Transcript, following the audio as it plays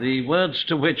The words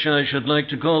to which I should like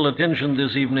to call attention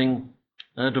this evening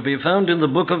are to be found in the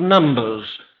book of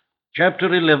Numbers,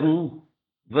 chapter 11,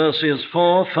 verses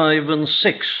 4, 5, and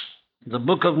 6. The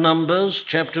book of Numbers,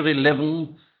 chapter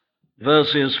 11,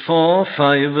 verses 4,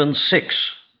 5, and 6.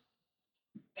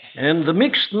 And the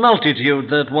mixed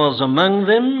multitude that was among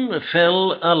them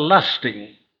fell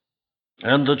a-lusting.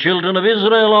 And the children of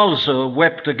Israel also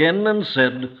wept again and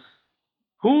said,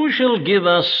 Who shall give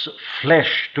us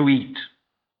flesh to eat?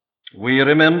 We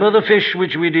remember the fish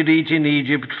which we did eat in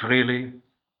Egypt freely,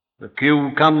 the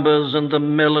cucumbers and the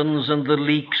melons and the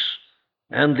leeks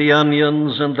and the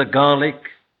onions and the garlic.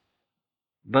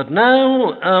 But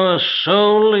now our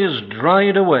soul is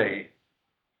dried away.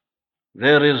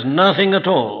 There is nothing at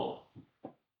all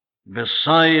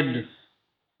beside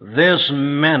this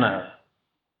manna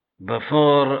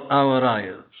before our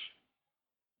eyes.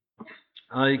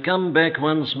 I come back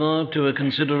once more to a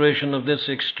consideration of this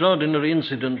extraordinary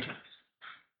incident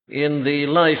in the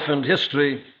life and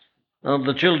history of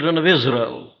the children of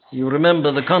Israel. You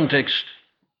remember the context.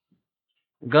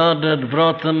 God had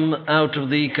brought them out of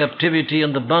the captivity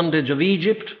and the bondage of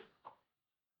Egypt,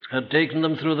 had taken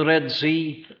them through the Red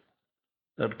Sea,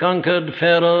 had conquered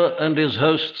Pharaoh and his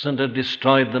hosts and had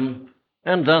destroyed them,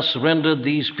 and thus rendered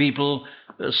these people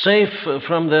safe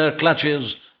from their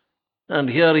clutches. And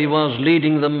here he was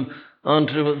leading them on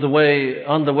the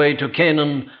way to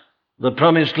Canaan, the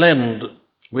promised land,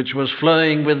 which was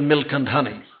flowing with milk and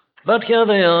honey. But here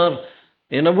they are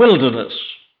in a wilderness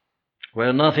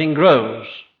where nothing grows,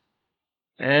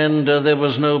 and there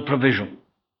was no provision.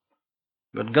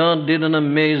 But God did an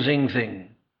amazing thing.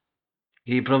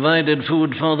 He provided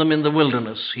food for them in the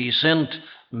wilderness. He sent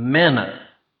manna,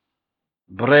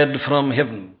 bread from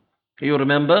heaven. You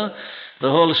remember the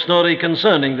whole story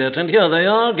concerning that. And here they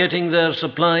are getting their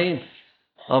supply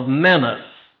of manna,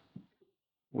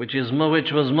 which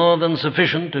was more than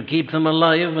sufficient to keep them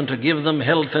alive and to give them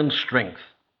health and strength.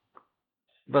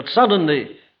 But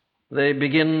suddenly they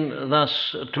begin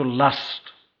thus to lust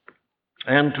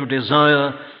and to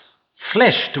desire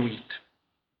flesh to eat.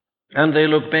 And they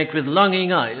look back with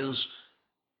longing eyes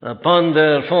upon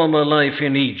their former life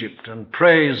in Egypt and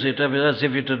praise it as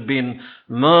if it had been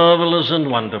marvelous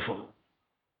and wonderful,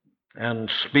 and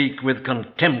speak with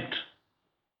contempt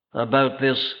about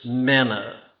this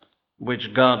manna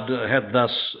which God had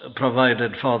thus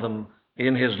provided for them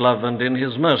in his love and in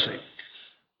his mercy.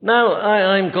 Now,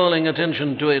 I'm calling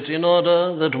attention to it in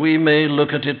order that we may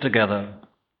look at it together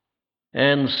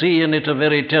and see in it a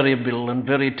very terrible and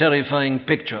very terrifying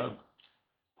picture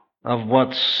of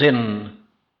what sin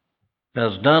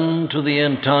has done to the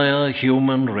entire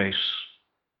human race.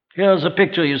 Here's a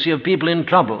picture, you see, of people in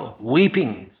trouble,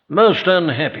 weeping, most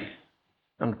unhappy,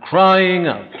 and crying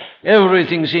out.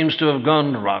 Everything seems to have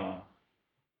gone wrong.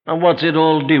 And what's it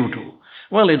all due to?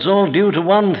 Well, it's all due to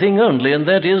one thing only, and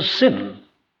that is sin.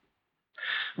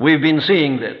 We've been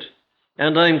seeing that,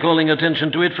 and I'm calling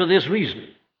attention to it for this reason,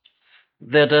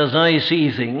 that as I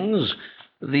see things,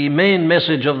 the main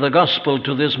message of the gospel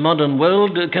to this modern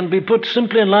world can be put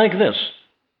simply like this.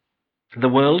 The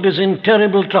world is in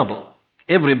terrible trouble.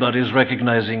 Everybody's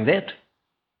recognizing that.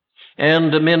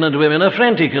 And men and women are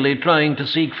frantically trying to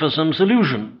seek for some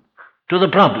solution to the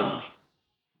problem,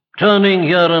 turning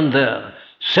here and there,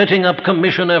 setting up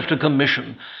commission after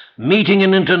commission, meeting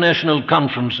in international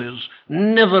conferences.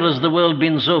 Never has the world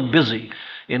been so busy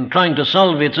in trying to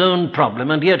solve its own problem,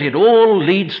 and yet it all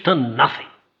leads to nothing.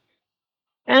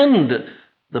 And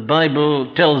the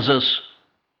Bible tells us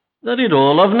that it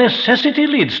all of necessity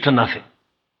leads to nothing,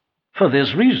 for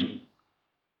this reason,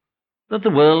 that the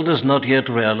world has not yet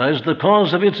realized the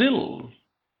cause of its ills.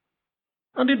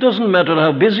 And it doesn't matter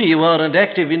how busy you are and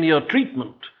active in your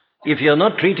treatment. If you're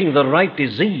not treating the right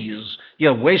disease,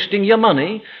 you're wasting your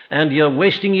money and you're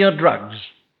wasting your drugs.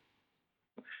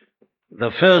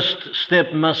 The first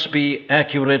step must be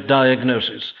accurate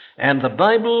diagnosis. And the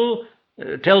Bible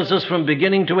tells us from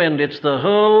beginning to end, it's the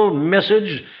whole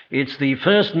message, it's the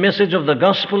first message of the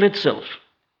gospel itself,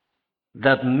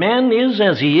 that man is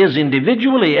as he is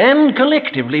individually and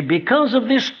collectively because of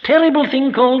this terrible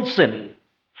thing called sin.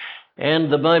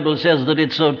 And the Bible says that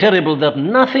it's so terrible that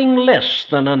nothing less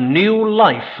than a new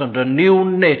life and a new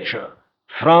nature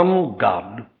from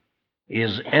God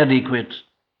is adequate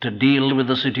to deal with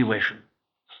the situation.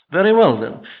 Very well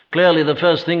then. Clearly the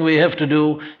first thing we have to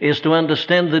do is to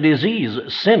understand the disease,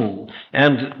 sin.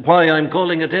 And why I'm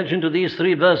calling attention to these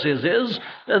three verses is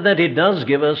that it does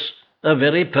give us a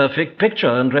very perfect picture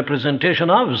and representation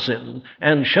of sin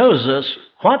and shows us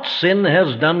what sin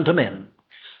has done to men.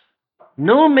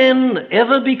 No man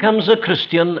ever becomes a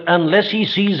Christian unless he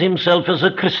sees himself as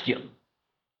a Christian.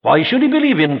 Why should he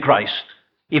believe in Christ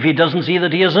if he doesn't see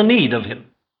that he has a need of him?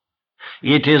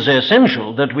 It is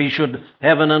essential that we should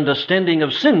have an understanding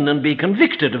of sin and be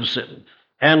convicted of sin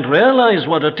and realize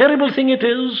what a terrible thing it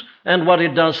is and what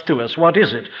it does to us. What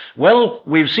is it? Well,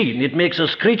 we've seen it makes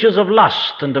us creatures of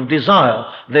lust and of desire.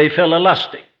 They fell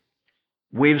a-lusting.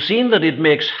 We've seen that it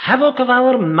makes havoc of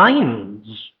our minds,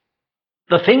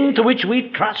 the thing to which we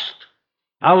trust,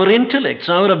 our intellects,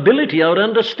 our ability, our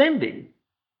understanding.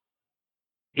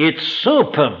 It so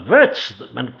perverts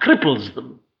them and cripples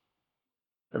them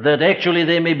that actually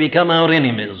they may become our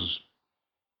enemies.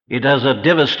 It has a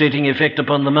devastating effect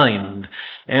upon the mind.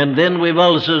 And then we've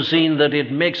also seen that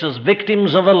it makes us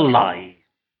victims of a lie.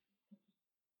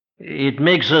 It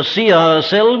makes us see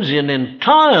ourselves in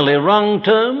entirely wrong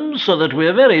terms, so that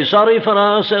we're very sorry for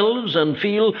ourselves and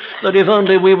feel that if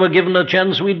only we were given a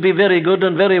chance, we'd be very good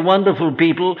and very wonderful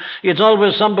people. It's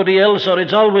always somebody else, or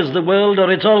it's always the world,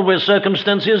 or it's always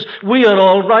circumstances. We are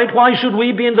all right. Why should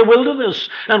we be in the wilderness?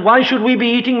 And why should we be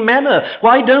eating manna?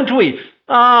 Why don't we?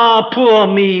 Ah, poor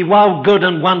me, how good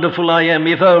and wonderful I am.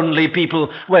 If only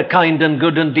people were kind and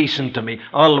good and decent to me.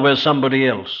 Always somebody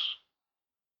else.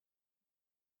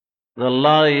 The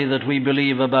lie that we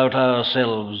believe about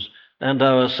ourselves and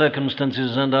our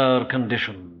circumstances and our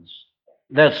conditions.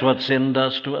 That's what sin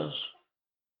does to us.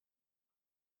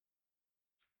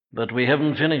 But we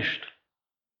haven't finished.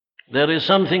 There is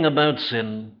something about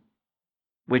sin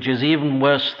which is even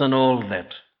worse than all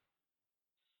that.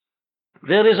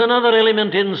 There is another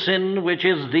element in sin which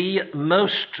is the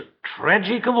most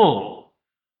tragic of all.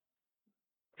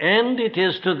 And it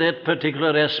is to that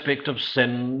particular aspect of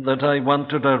sin that I want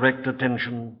to direct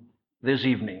attention this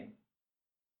evening.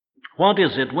 What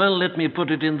is it? Well, let me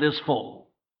put it in this form.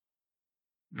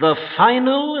 The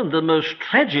final and the most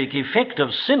tragic effect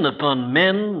of sin upon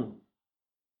men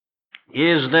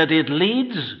is that it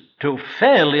leads to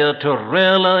failure to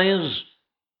realize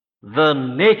the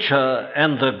nature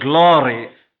and the glory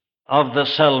of the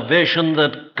salvation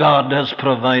that God has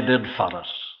provided for us.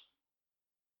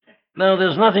 Now,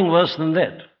 there's nothing worse than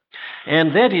that.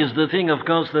 And that is the thing, of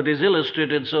course, that is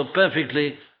illustrated so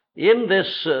perfectly in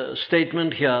this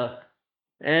statement here,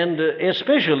 and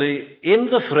especially in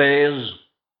the phrase,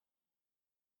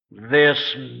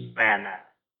 this manner.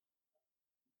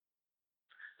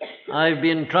 I've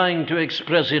been trying to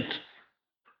express it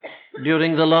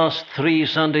during the last 3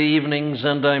 Sunday evenings,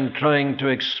 and I'm trying to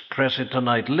express it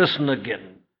tonight. Listen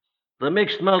again. The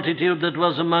mixed multitude that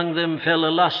was among them fell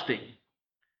a-lusting.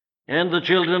 And the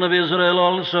children of Israel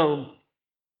also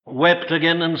wept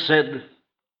again and said,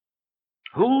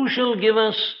 who shall give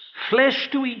us flesh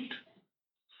to eat?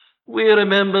 We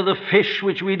remember the fish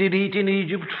which we did eat in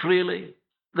Egypt freely,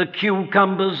 the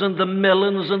cucumbers and the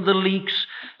melons and the leeks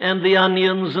and the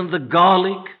onions and the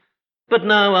garlic. But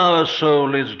now our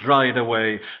soul is dried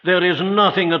away. There is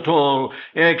nothing at all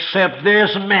except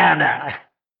this manna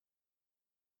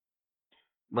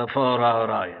before our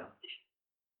eyes.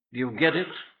 Do you get it?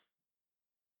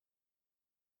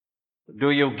 Do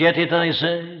you get it, I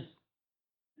say?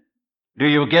 Do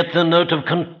you get the note of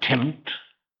contempt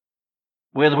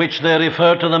with which they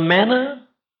refer to the manna?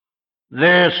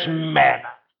 This manna.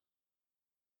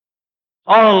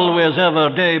 Always, ever,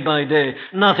 day by day,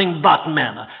 nothing but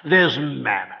manna. This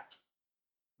manna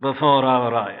before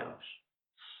our eyes.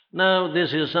 Now,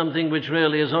 this is something which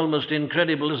really is almost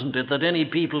incredible, isn't it, that any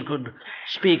people could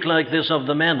speak like this of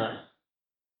the manna.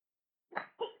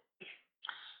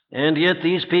 And yet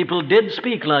these people did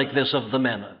speak like this of the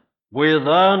manna, with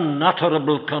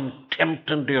unutterable contempt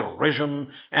and derision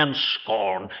and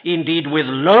scorn, indeed with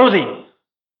loathing.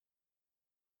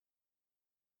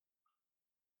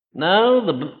 Now,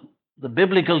 the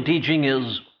biblical teaching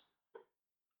is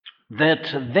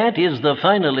that is the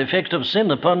final effect of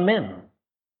sin upon men,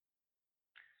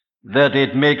 that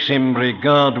it makes him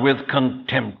regard with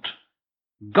contempt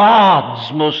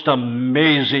God's most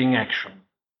amazing action,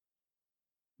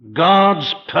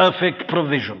 God's perfect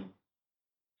provision,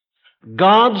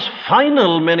 God's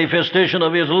final manifestation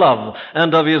of his love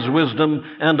and of his wisdom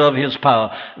and of his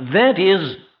power. That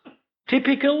is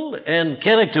typical and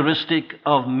characteristic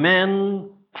of men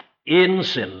in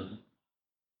sin.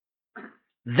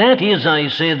 That is, I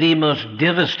say, the most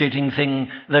devastating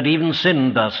thing that even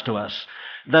sin does to us.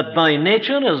 That by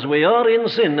nature, as we are in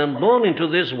sin and born into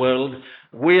this world,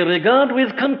 we regard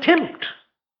with contempt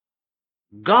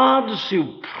God's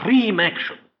supreme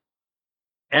action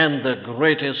and the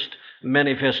greatest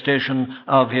manifestation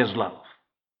of his love.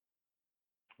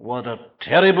 What a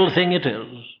terrible thing it is.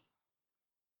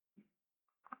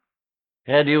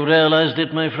 Had you realized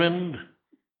it, my friend?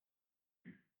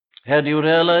 Had you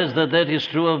realized that that is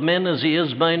true of men as he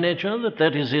is by nature, that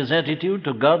that is his attitude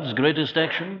to God's greatest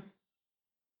action?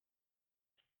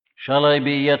 Shall I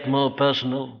be yet more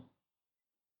personal?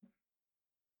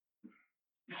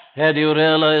 Had you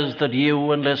realized that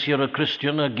you, unless you're a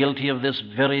Christian, are guilty of this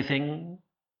very thing?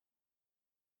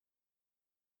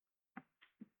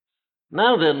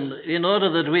 Now then, in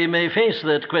order that we may face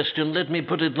that question, let me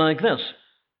put it like this.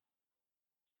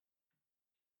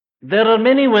 There are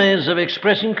many ways of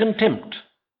expressing contempt.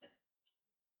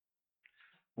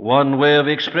 One way of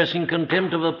expressing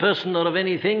contempt of a person or of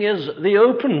anything is the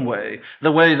open way,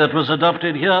 the way that was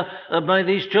adopted here by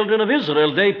these children of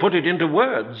Israel. They put it into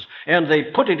words, and they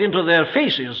put it into their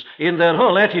faces, in their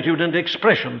whole attitude and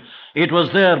expression. It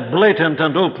was there, blatant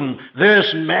and open,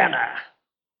 this manner.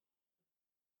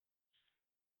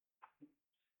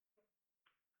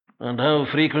 And how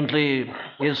frequently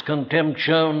is contempt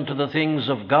shown to the things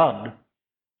of God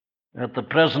at the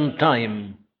present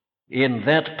time in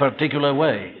that particular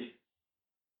way?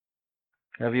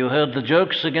 Have you heard the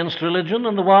jokes against religion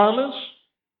on the wireless?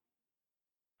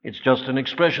 It's just an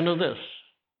expression of this.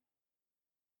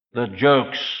 The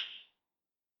jokes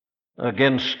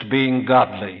against being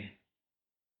godly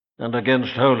and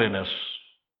against holiness.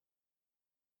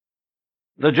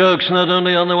 The jokes not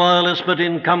only on the wireless but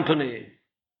in company.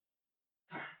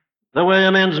 The way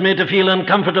a man's made to feel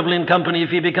uncomfortable in company if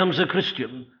he becomes a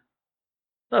Christian.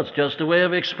 That's just a way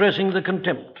of expressing the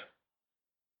contempt.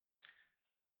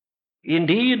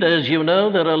 Indeed, as you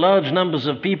know, there are large numbers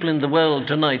of people in the world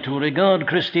tonight who regard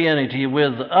Christianity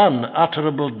with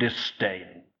unutterable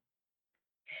disdain.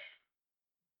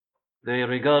 They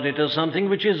regard it as something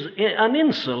which is an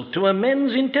insult to a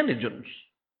man's intelligence.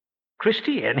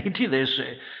 Christianity, they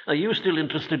say. Are you still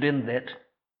interested in that?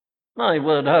 My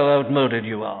word, how outmoded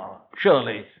you are.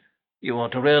 Surely you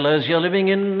ought to realize you're living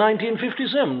in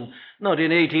 1957, not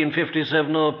in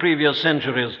 1857 or previous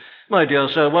centuries. My dear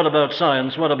sir, what about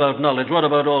science? What about knowledge? What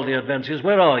about all the advances?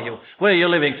 Where are you? Where are you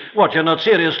living? What, you're not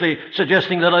seriously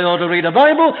suggesting that I ought to read a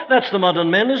Bible? That's the modern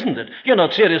man, isn't it? You're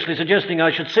not seriously suggesting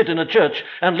I should sit in a church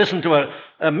and listen to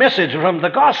a message from the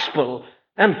gospel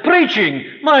and preaching.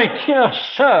 My dear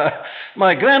sir,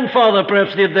 my grandfather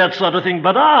perhaps did that sort of thing,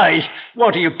 but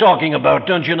what are you talking about?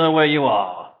 Don't you know where you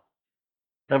are?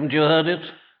 Haven't you heard it?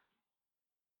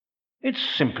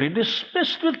 It's simply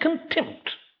dismissed with contempt.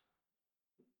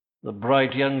 The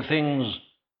bright young things,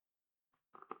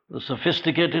 the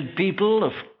sophisticated people,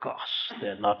 of course,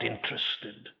 they're not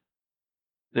interested.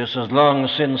 This has long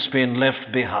since been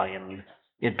left behind.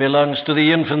 It belongs to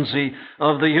the infancy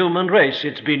of the human race.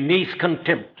 It's beneath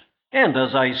contempt. And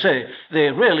as I say, they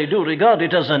really do regard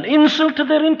it as an insult to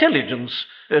their intelligence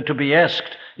to be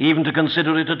asked even to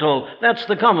consider it at all. That's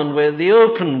the common way, the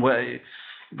open way.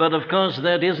 But of course,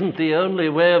 that isn't the only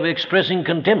way of expressing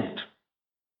contempt.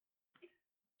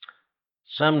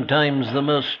 Sometimes the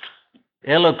most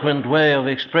eloquent way of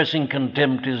expressing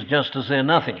contempt is just to say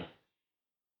nothing.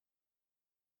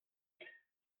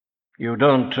 You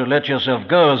don't let yourself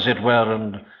go, as it were,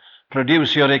 and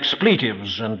produce your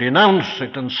expletives and denounce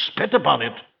it and spit upon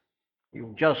it.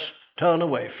 You just turn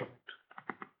away from it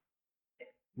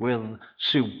with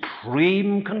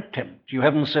supreme contempt. You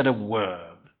haven't said a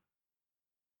word.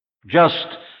 Just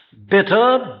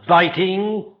bitter,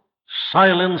 biting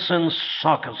silence and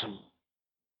sarcasm.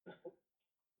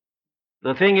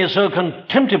 The thing is so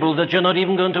contemptible that you're not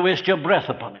even going to waste your breath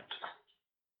upon it.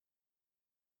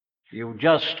 You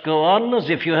just go on as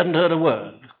if you hadn't heard a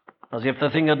word, as if the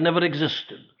thing had never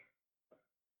existed.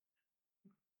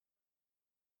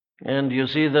 And you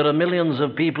see, there are millions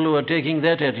of people who are taking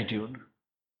that attitude.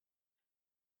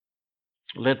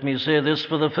 Let me say this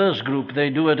for the first group: they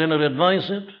do it and advise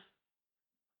it.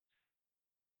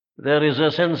 There is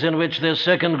a sense in which this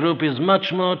second group is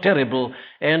much more terrible.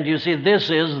 And you see, this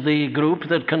is the group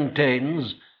that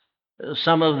contains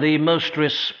some of the most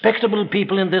respectable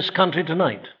people in this country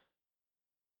tonight.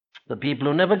 The people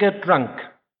who never get drunk.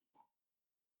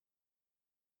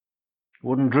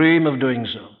 Wouldn't dream of doing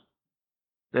so.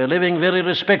 They're living very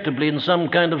respectably in some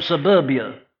kind of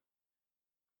suburbia.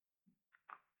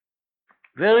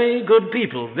 Very good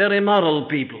people, very moral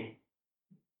people,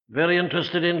 very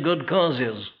interested in good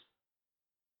causes.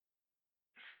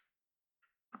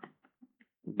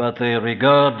 But they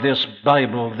regard this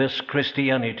Bible, this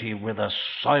Christianity, with a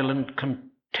silent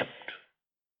contempt.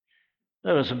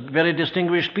 There are some very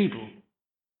distinguished people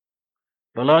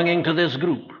belonging to this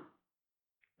group,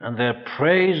 and they're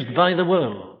praised by the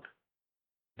world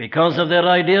because of their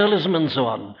idealism and so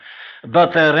on.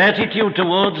 But their attitude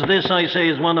towards this, I say,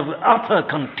 is one of utter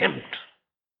contempt.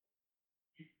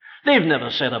 They've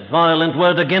never said a violent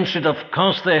word against it. Of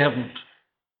course they haven't.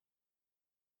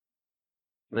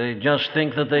 They just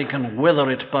think that they can weather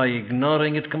it by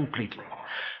ignoring it completely.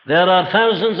 There are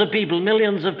thousands of people,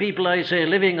 millions of people, I say,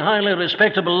 living highly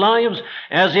respectable lives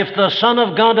as if the Son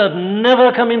of God had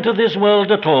never come into this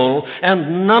world at all,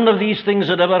 and none of these things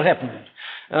had ever happened.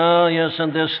 Ah, yes,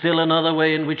 and there's still another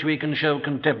way in which we can show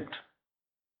contempt.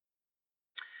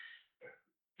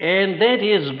 And that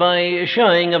is by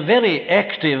showing a very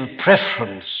active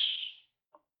preference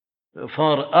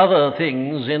for other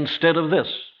things instead of this.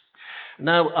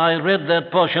 Now, I read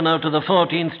that portion out of the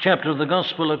 14th chapter of the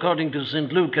Gospel according to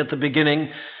St. Luke at the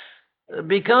beginning,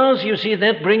 because, you see,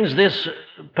 that brings this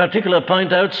particular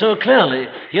point out so clearly.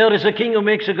 Here is a king who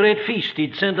makes a great feast.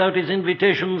 He'd sent out his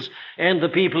invitations, and the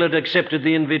people had accepted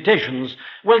the invitations.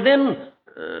 Well, then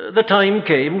the time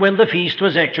came when the feast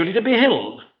was actually to be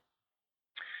held.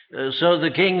 So the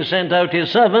king sent out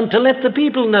his servant to let the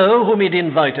people know whom he'd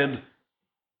invited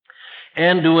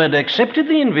and who had accepted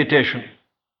the invitation,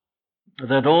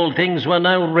 that all things were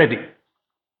now ready.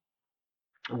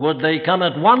 Would they come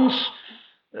at once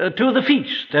to the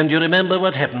feast? And you remember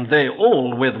what happened. They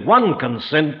all, with one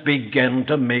consent, began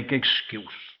to make excuse.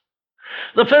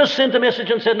 The first sent a message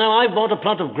and said, now, I've bought a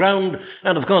plot of ground,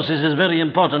 and of course this is very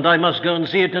important. I must go and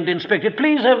see it and inspect it.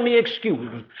 Please have me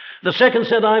excused. The second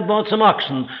said, I've bought some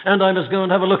oxen, and I must go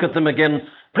and have a look at them again.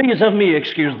 Please have me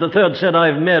excused. The third said,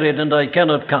 I've married, and I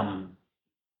cannot come.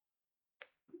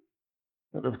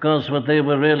 But of course, what they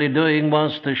were really doing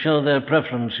was to show their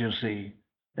preference, you see.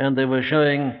 And they were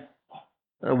showing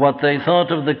what they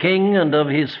thought of the king and of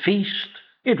his feast.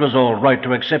 It was all right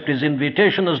to accept his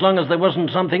invitation as long as there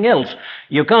wasn't something else.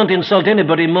 You can't insult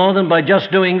anybody more than by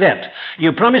just doing that.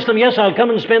 You promise them, yes, I'll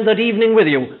come and spend that evening with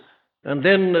you. And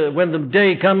then when the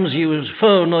day comes, you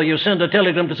phone or you send a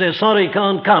telegram to say, sorry,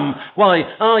 can't come.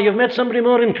 Why? You've met somebody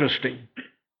more interesting.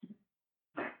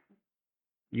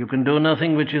 You can do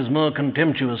nothing which is more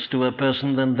contemptuous to a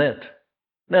person than that.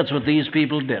 That's what these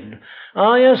people did.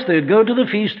 Yes, they'd go to the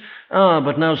feast.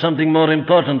 But now something more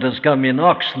important has come in.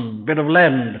 Oxen, bit of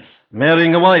land,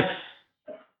 marrying a wife.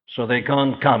 So they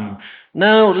can't come.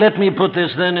 Now, let me put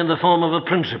this then in the form of a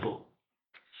principle.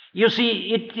 You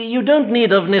see, you don't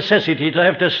need of necessity to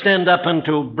have to stand up and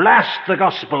to blast the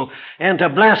gospel and to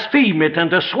blaspheme it and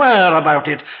to swear about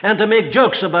it and to make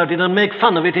jokes about it and make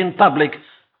fun of it in public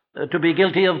to be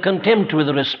guilty of contempt with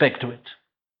respect to it.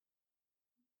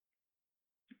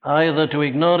 Either to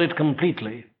ignore it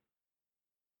completely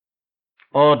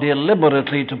or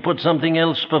deliberately to put something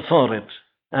else before it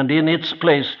and in its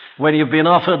place when you've been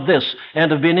offered this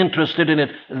and have been interested in it.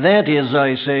 That is,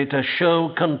 I say, to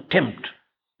show contempt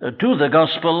to the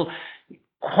gospel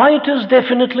quite as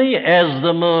definitely as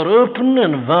the more open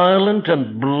and violent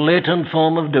and blatant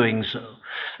form of doing so.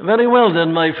 Very well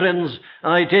then, my friends,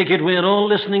 I take it we're all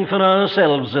listening for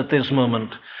ourselves at this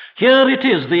moment. Here it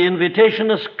is, the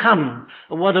invitation has come.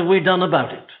 What have we done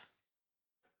about it?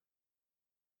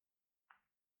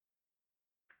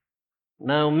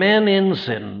 Now, man in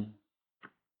sin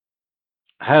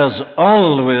has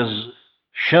always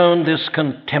shown this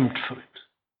contempt for it.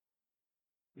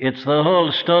 It's the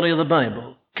whole story of the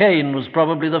Bible. Cain was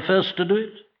probably the first to do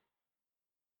it.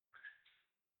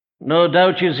 No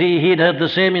doubt, you see, he'd had the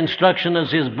same instruction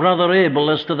as his brother Abel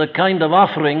as to the kind of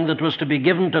offering that was to be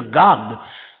given to God.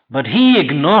 But he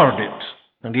ignored it,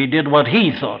 and he did what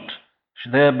he thought,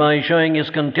 thereby showing his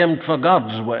contempt for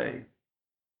God's way.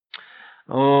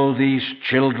 Oh, these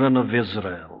children of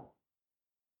Israel.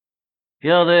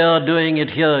 Here they are doing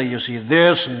it here, you see,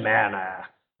 this manner.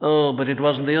 Oh, but it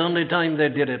wasn't the only time they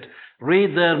did it.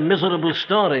 Read their miserable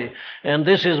story, and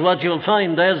this is what you'll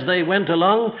find as they went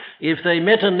along. If they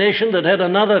met a nation that had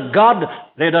another god,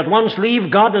 they'd at once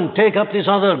leave God and take up this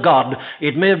other god.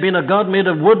 It may have been a god made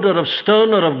of wood or of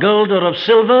stone or of gold or of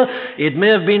silver. It may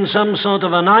have been some sort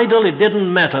of an idol. It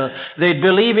didn't matter. They'd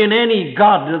believe in any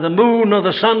god, the moon or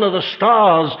the sun or the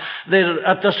stars.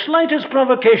 At the slightest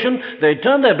provocation, they'd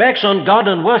turn their backs on God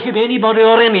and worship anybody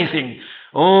or anything.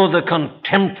 Oh, the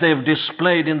contempt they've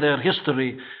displayed in their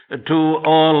history to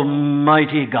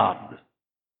Almighty God.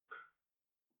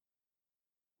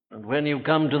 And when you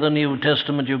come to the New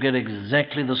Testament, you get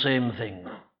exactly the same thing.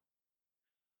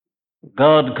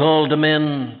 God called a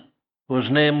man whose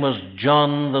name was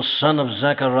John, the son of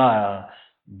Zechariah,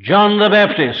 John the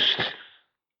Baptist,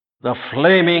 the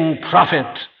flaming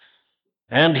prophet,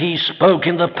 and he spoke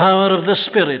in the power of the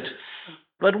Spirit.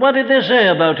 But what did they say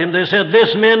about him? They said,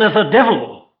 this man hath a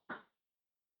devil.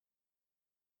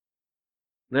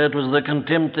 That was the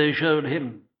contempt they showed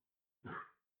him.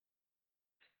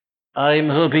 I'm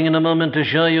hoping in a moment to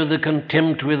show you the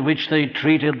contempt with which they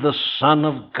treated the Son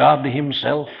of God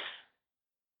himself.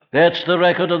 That's the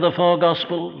record of the four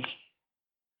Gospels.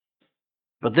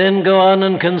 But then go on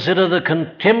and consider the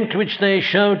contempt which they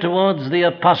show towards the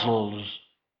apostles.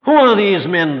 Who are these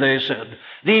men, they said,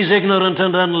 these ignorant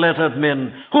and unlettered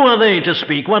men? Who are they to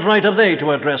speak? What right have they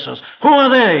to address us? Who are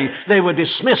they? They were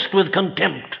dismissed with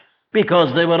contempt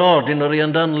because they were ordinary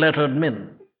and unlettered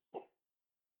men.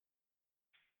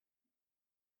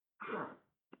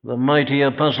 The mighty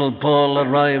Apostle Paul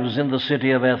arrives in the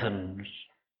city of Athens.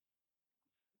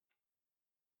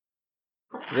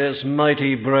 This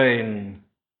mighty brain,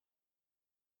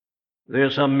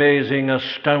 this amazing,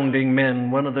 astounding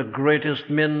man, one of the greatest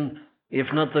men,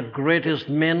 if not the greatest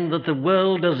men that the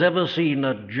world has ever seen,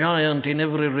 a giant in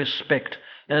every respect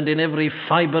and in every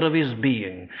fiber of his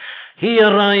being. He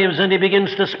arrives and he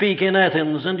begins to speak in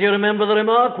Athens, and you remember the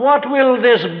remark, what will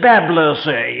this babbler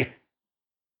say?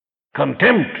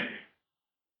 Contempt.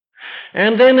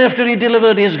 And then after he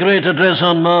delivered his great address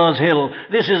on Mars Hill,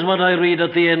 this is what I read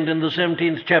at the end in the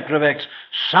 17th chapter of Acts.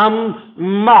 Some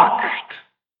mocked.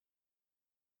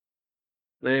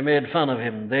 They made fun of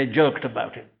him. They joked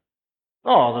about him.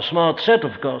 Oh, the smart set,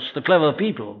 of course, the clever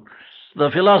people,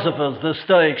 the philosophers, the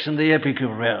Stoics and the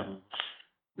Epicureans.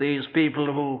 These people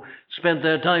who spent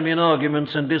their time in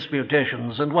arguments and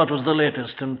disputations, and what was the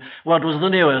latest and what was the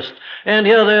newest. And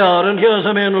here they are, and here's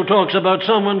a man who talks about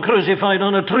someone crucified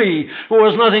on a tree who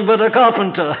was nothing but a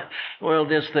carpenter. Well,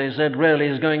 this, they said, really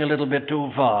is going a little bit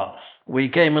too far. We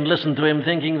came and listened to him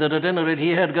thinking that at any rate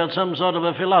he had got some sort of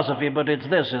a philosophy, but it's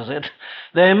this, is it?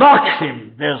 They mocked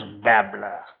him, this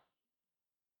babbler.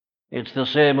 It's the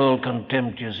same old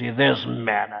contempt, you see, this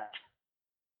manner.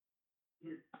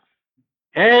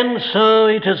 And so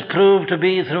it has proved to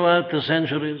be throughout the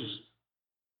centuries.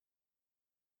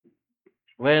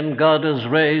 When God has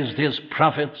raised his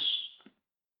prophets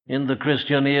in the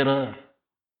Christian era,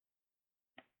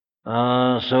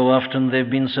 so often they've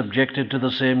been subjected to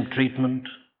the same treatment.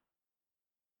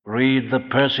 Read the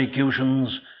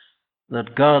persecutions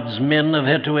that God's men have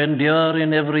had to endure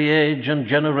in every age and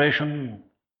generation.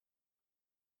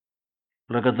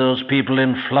 Look at those people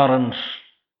in Florence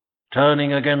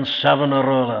turning against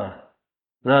Savonarola,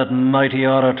 that mighty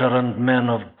orator and man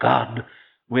of God,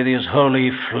 with his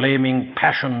holy flaming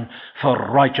passion for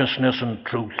righteousness and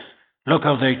truth. Look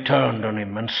how they turned on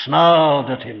him and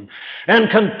snarled at him and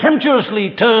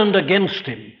contemptuously turned against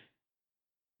him.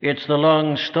 It's the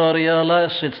long story,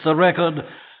 alas, it's the record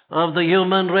of the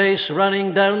human race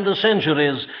running down the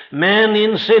centuries. Man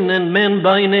in sin and man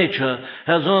by nature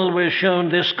has always shown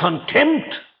this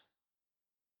contempt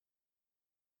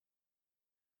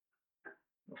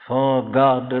for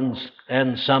God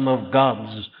and some of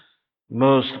God's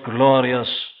most glorious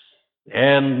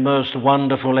and most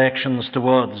wonderful actions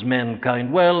towards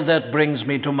mankind. Well, that brings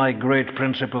me to my great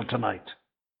principle tonight.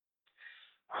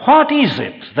 What is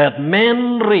it that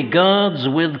man regards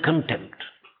with contempt?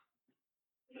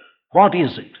 What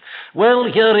is it?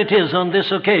 Well, here it is on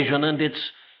this occasion, and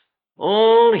it's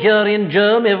all here in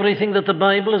germ, everything that the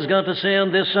Bible has got to say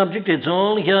on this subject, it's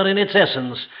all here in its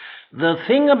essence. The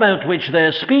thing about which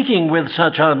they're speaking with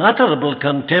such unutterable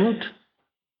contempt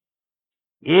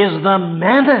is the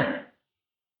manner.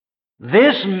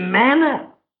 This manner.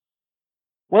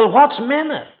 Well, what's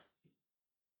manner?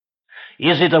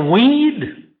 Is it a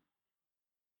weed?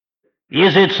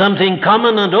 Is it something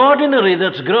common and ordinary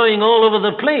that's growing all over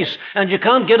the place and you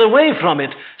can't get away from it?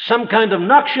 Some kind of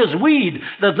noxious weed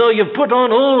that though you've put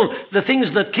on all the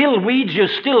things that kill weeds, you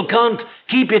still can't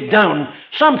keep it down.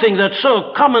 Something that's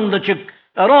so common that you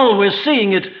are always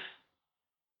seeing it.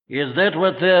 Is that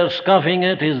what they're scoffing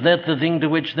at? Is that the thing to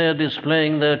which they're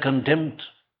displaying their contempt?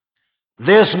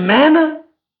 This manner?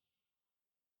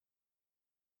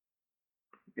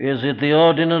 Is it the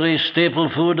ordinary staple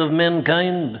food of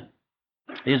mankind?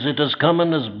 Is it as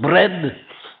common as bread?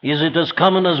 Is it as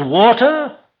common as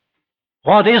water?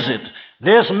 What is it?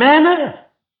 This manner?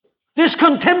 This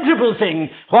contemptible thing?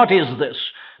 What is this?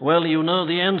 Well, you know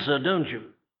the answer, don't you?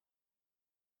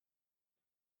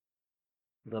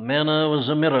 The manna was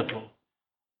a miracle.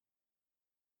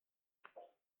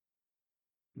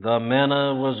 The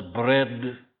manna was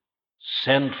bread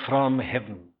sent from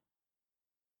heaven.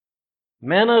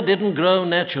 Manna didn't grow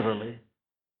naturally.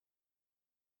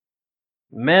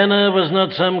 Manna was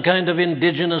not some kind of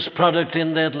indigenous product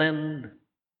in that land.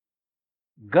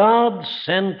 God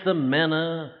sent the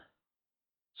manna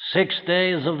 6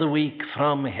 days of the week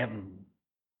from heaven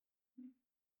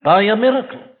by a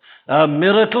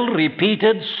miracle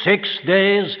repeated 6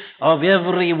 days of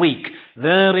every week.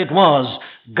 There it was,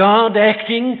 God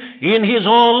acting in his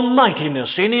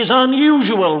almightiness, in his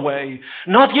unusual way,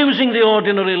 not using the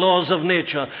ordinary laws of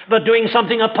nature, but doing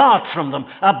something apart from them,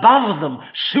 above them,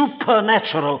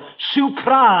 supernatural,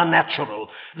 supranatural,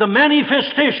 the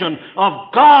manifestation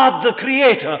of God the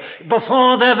Creator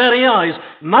before their very eyes.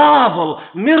 Marvel,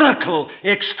 miracle,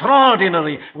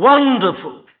 extraordinary,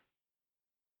 wonderful.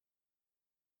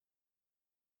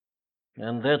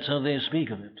 And that's how they speak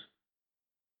of it.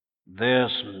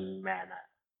 This manner.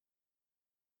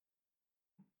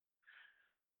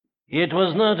 It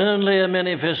was not only a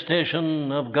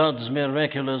manifestation of God's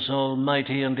miraculous,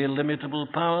 almighty, and illimitable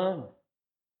power,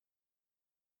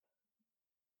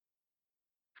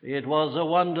 it was a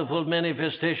wonderful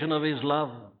manifestation of his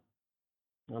love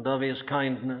and of his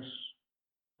kindness,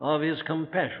 of his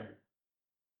compassion,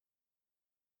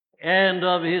 and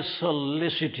of his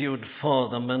solicitude for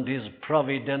them and his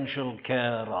providential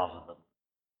care of them.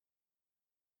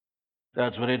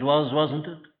 That's what it was, wasn't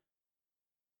it?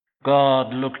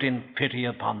 God looked in pity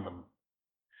upon them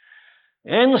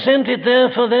and sent it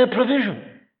there for their provision,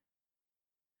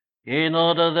 in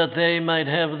order that they might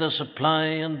have the supply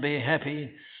and be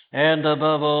happy, and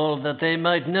above all, that they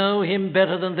might know him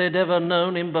better than they'd ever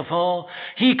known him before.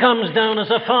 He comes down as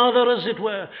a father, as it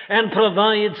were, and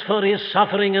provides for his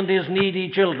suffering and his needy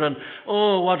children.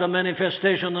 Oh, what a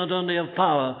manifestation not only of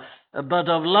power, but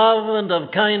of love and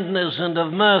of kindness and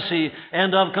of mercy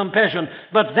and of compassion.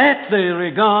 But that they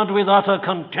regard with utter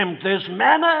contempt, this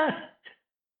manner,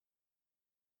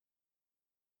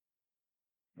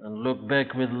 and look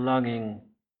back with longing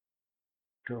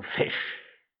to fish,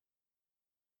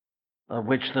 of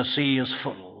which the sea is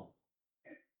full,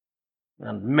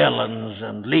 and melons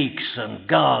and leeks and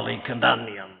garlic and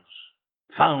onions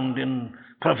found in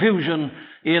profusion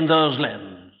in those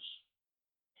lands.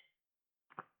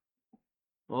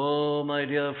 Oh, my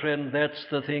dear friend, that's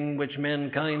the thing which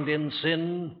mankind in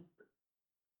sin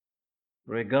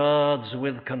regards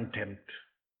with contempt.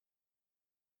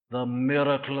 The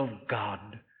miracle of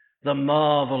God, the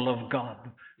marvel of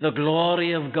God, the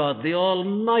glory of God, the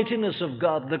almightiness of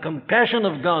God, the compassion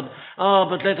of God.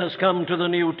 But let us come to the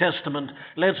New Testament.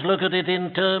 Let's look at it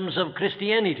in terms of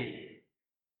Christianity.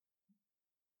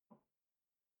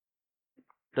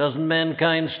 Doesn't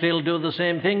mankind still do the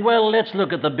same thing? Well, let's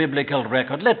look at the biblical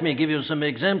record. Let me give you some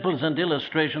examples and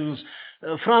illustrations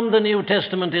from the New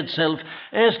Testament itself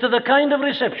as to the kind of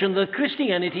reception that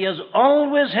Christianity has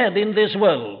always had in this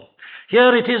world.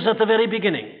 Here it is at the very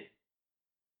beginning.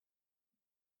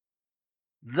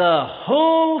 The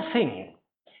whole thing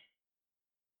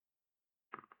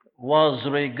was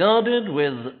regarded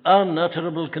with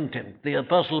unutterable contempt. The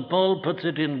Apostle Paul puts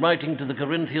it in writing to the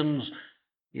Corinthians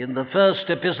in the first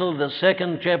epistle, the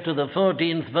 2nd chapter, the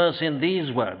 14th verse, in these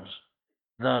words: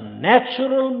 the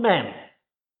natural man,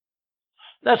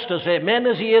 that's to say, man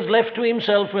as he is left to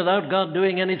himself without God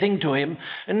doing anything to him,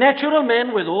 a natural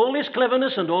man with all his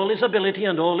cleverness and all his ability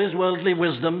and all his worldly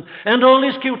wisdom and all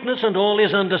his cuteness and all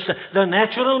his understanding, the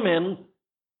natural man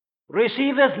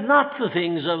receiveth not the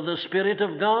things of the Spirit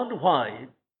of God. Why?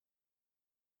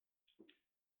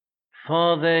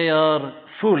 For they are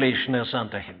foolishness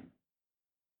unto him.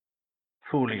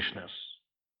 Foolishness.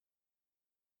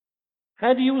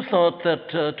 Had you thought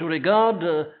that to regard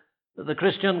the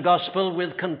Christian gospel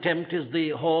with contempt is the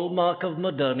hallmark of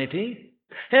modernity?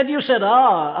 Had you said,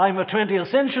 I'm a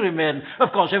 20th century man,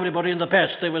 of course everybody in the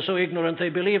past, they were so ignorant they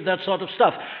believed that sort of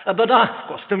stuff, but of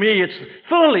course to me it's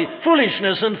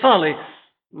foolishness and folly.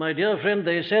 My dear friend,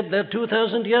 they said that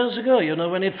 2,000 years ago,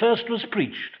 when it first was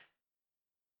preached.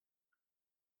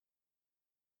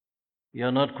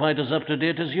 You're not quite as up to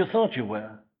date as you thought you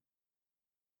were.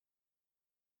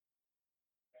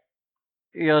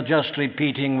 You're just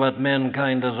repeating what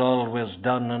mankind has always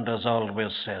done and has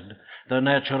always said. The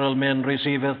natural man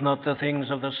receiveth not the things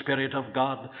of the Spirit of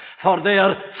God, for they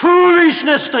are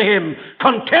foolishness to him.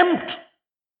 Contempt.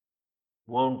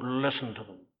 Won't listen to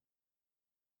them.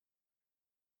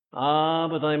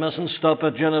 But I mustn't stop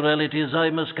at generalities. I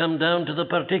must come down to the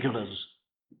particulars.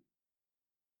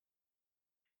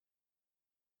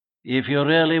 If you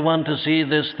really want to see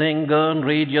this thing, go and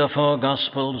read your 4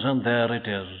 Gospels, and there it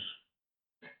is.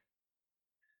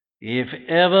 If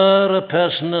ever a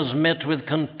person has met with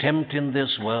contempt in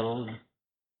this world,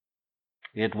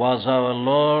 it was our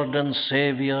Lord and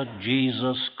Savior,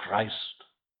 Jesus Christ.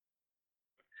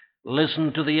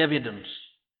 Listen to the evidence.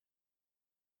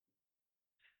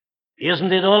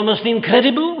 Isn't it almost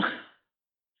incredible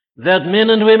that men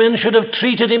and women should have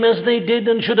treated him as they did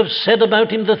and should have said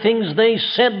about him the things they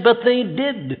said, but they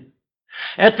did?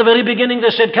 At the very beginning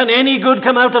they said, can any good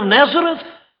come out of Nazareth?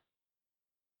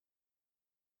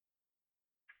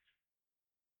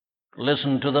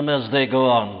 Listen to them as they go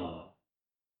on.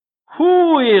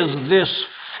 Who is this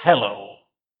fellow?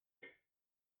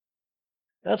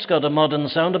 That's got a modern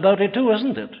sound about it too,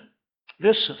 hasn't it?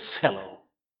 This fellow.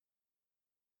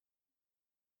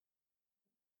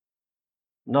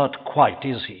 Not quite,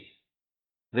 is he?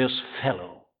 This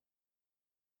fellow.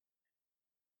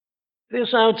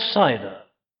 This outsider.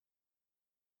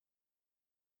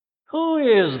 Who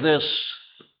is this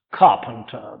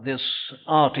carpenter, this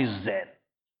artisan?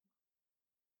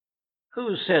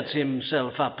 Who sets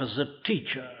himself up as a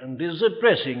teacher and is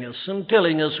addressing us and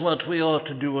telling us what we ought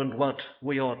to do and what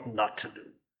we ought not to do?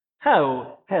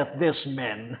 How hath this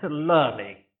man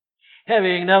learning,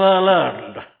 having never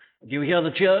learned? Do you hear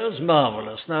the cheers?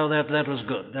 Marvelous. Now that was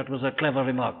good. That was a clever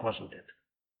remark, wasn't it?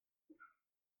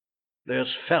 This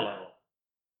fellow.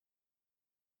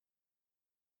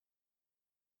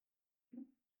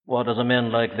 What does a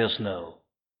man like this know?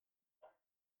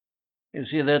 You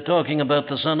see, they're talking about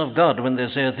the Son of God when they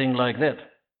say a thing like that.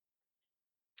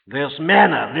 This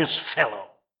manner, this fellow.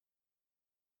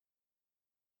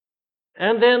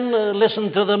 And then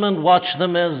listen to them and watch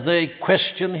them as they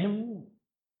question him.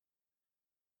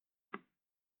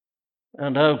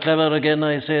 And how clever, again,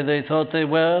 I say, they thought they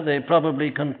were. They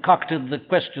probably concocted the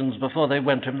questions before they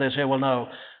went to him. They say, well, now,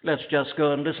 let's just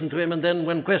go and listen to him, and then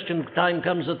when question time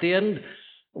comes at the end,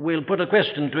 we'll put a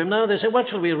question to him. Now, they say, what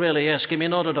shall we really ask him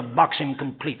in order to box him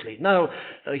completely? Now,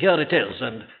 here it is,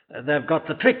 and they've got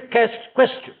the trick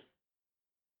question.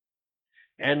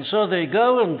 And so they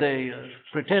go and they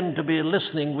pretend to be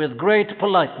listening with great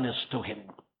politeness to him.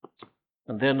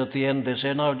 And then at the end they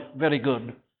say, now, very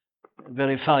good,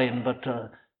 very fine, but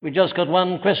we just got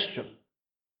one question.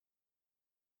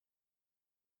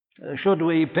 Should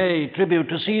we pay tribute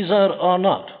to Caesar or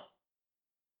not?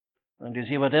 And you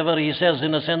see, whatever he says,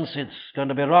 in a sense, it's going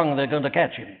to be wrong. They're going to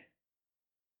catch him.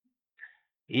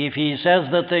 If he says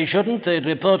that they shouldn't, they'd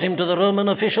report him to the Roman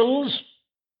officials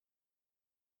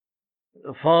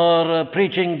for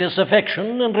preaching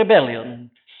disaffection and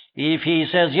rebellion. If he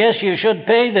says, yes, you should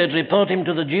pay, they'd report him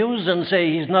to the Jews and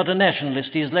say he's not a nationalist,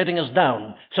 he's letting us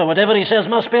down. So whatever he says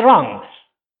must be wrong.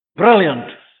 Brilliant.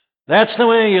 That's the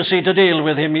way, you see, to deal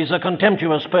with him. He's a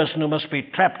contemptuous person who must be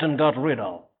trapped and got rid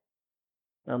of.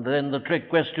 And then the trick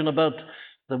question about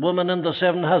the woman and the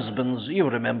 7 husbands. You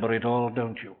remember it all,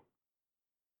 don't you?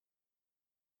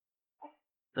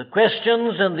 The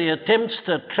questions and the attempts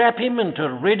to trap him and to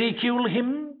ridicule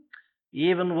him.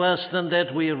 Even worse than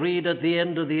that, we read at the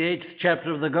end of the 8th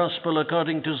chapter of the Gospel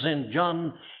according to St.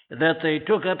 John that they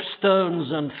took up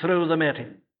stones and threw them at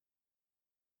him.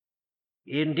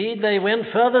 Indeed, they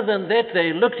went further than that.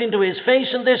 They looked into his face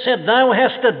and they said, thou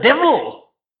hast a devil.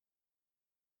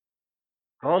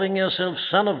 Calling yourself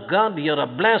Son of God, you're a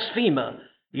blasphemer.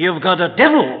 You've got a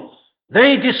devil.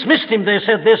 They dismissed him. They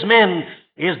said, this man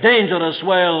is dangerous.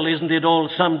 Well, isn't it all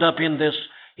summed up in this?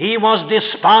 He was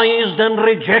despised and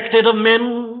rejected of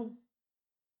men.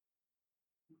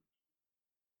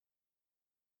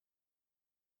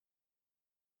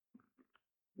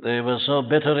 They were so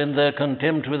bitter in their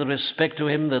contempt with respect to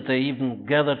him that they even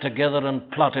gathered together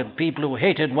and plotted. People who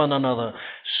hated one another.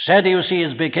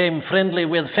 Sadducees became friendly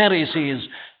with Pharisees,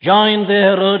 joined the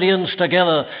Herodians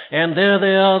together, and there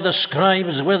they are, the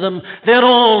scribes with them. They're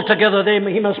all together.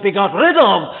 He must be got rid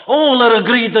of. All are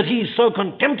agreed that he's so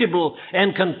contemptible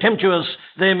and contemptuous,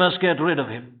 they must get rid of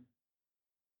him.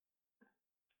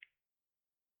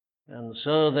 And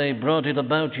so they brought it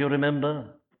about, you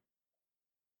remember.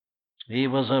 He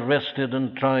was arrested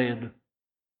and tried.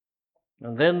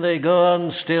 And then they go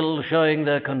on still showing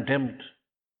their contempt.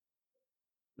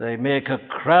 They make a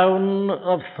crown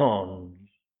of thorns.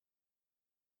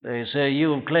 They say,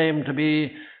 you claim to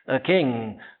be a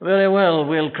king. Very well,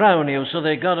 we'll crown you. So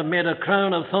they got him, made a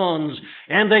crown of thorns,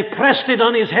 and they pressed it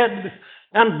on his head,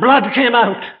 and blood came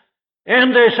out.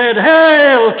 And they said,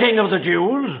 Hail, King of the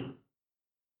Jews,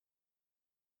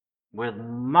 with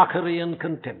mockery and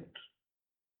contempt.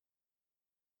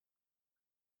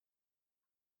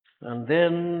 And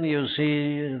then, you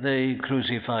see, they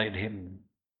crucified him.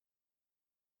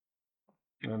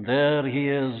 And there he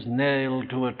is,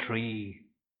 nailed to a tree,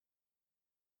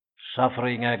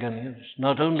 suffering agonies,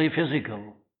 not only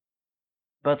physical,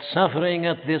 but suffering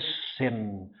at this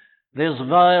sin, this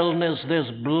vileness, this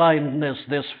blindness,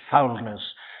 this foulness.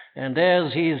 And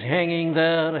as he's hanging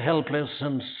there, helpless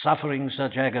and suffering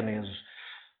such agonies,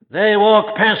 they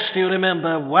walk past, you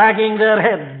remember, wagging their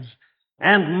heads,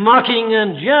 and mocking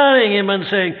and jeering him and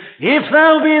saying, If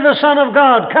thou be the Son of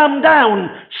God, come down,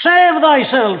 save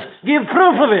thyself, give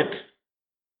proof of it.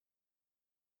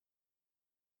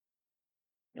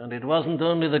 And it wasn't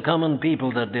only the common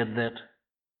people that did that.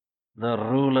 The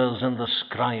rulers and the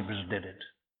scribes did it.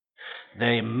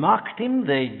 They mocked him,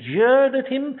 they jeered at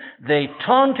him, they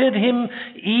taunted him,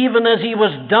 even as he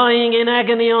was dying in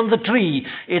agony on the tree.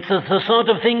 It's the sort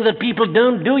of thing that people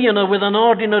don't do, with an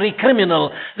ordinary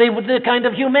criminal. The kind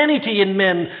of humanity in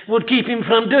men would keep him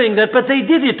from doing that, but they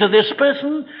did it to this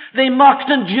person. They mocked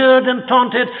and jeered and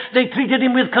taunted. They treated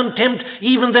him with contempt.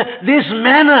 Even this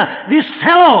manner, this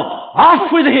fellow,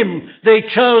 off with him. They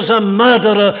chose a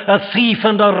murderer, a thief,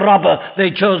 and a robber.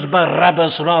 They chose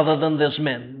Barabbas rather than this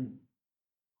man.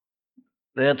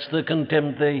 That's the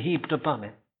contempt they heaped upon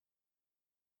him.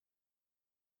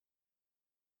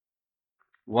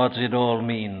 What's it all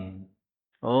mean?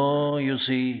 Oh, you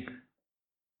see,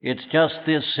 it's just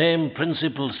this same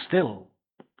principle still.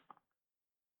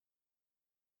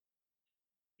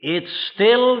 It's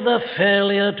still the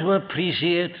failure to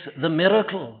appreciate the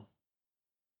miracle.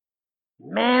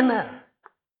 Manna.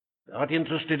 Not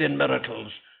interested in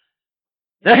miracles.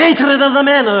 The hatred of the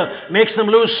manna makes them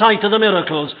lose sight of the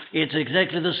miracles. It's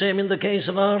exactly the same in the case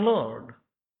of our Lord.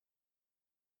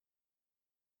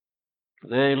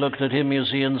 They looked at him, you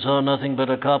see, and saw nothing but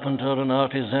a carpenter, an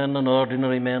artisan, an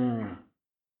ordinary man.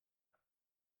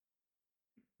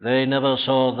 They never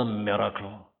saw the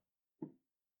miracle.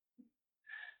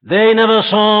 They never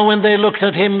saw, when they looked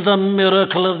at him, the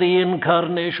miracle of the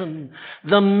incarnation,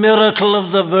 the miracle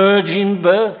of the virgin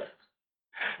birth.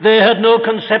 They had no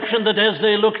conception that as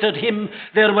they looked at him,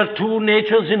 there were two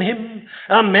natures in him.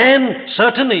 A man,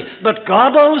 certainly, but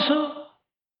God also.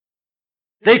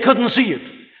 They couldn't see it.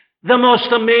 The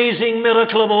most amazing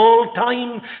miracle of all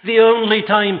time, the only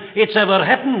time it's ever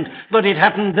happened, but it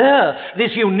happened there,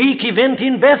 this unique event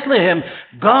in Bethlehem.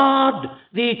 God,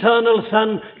 the eternal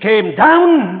Son, came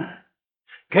down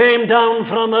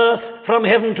from earth, from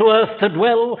heaven to earth to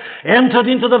dwell, entered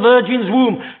into the Virgin's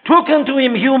womb, took unto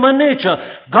him human nature,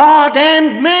 God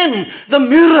and man, the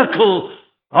miracle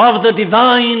of the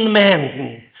divine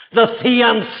man, the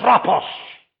theanthropos.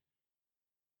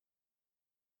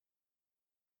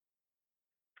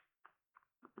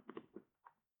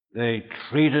 They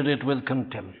treated it with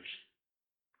contempt.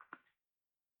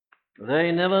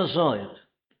 They never saw it.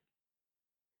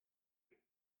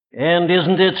 And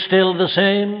isn't it still the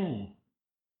same?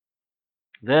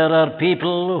 There are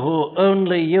people who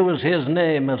only use his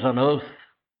name as an oath.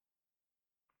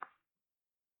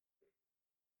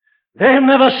 They've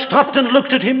never stopped and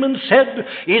looked at him and said,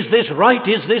 is this right?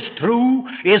 Is this true?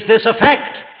 Is this a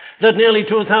fact? That nearly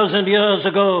 2,000 years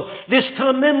ago, this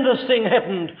tremendous thing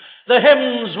happened. The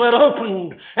heavens were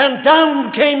opened, and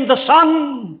down came the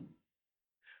Son.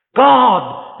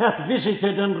 God hath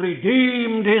visited and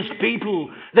redeemed his people.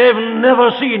 They've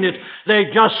never seen it. They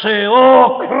just say,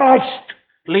 oh, Christ,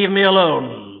 leave me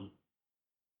alone.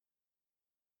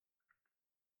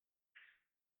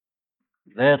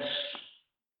 That's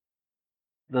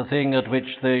the thing at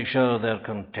which they show their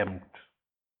contempt.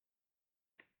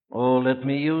 Oh, let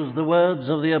me use the words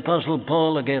of the Apostle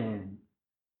Paul again.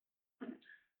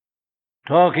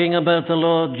 Talking about the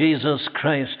Lord Jesus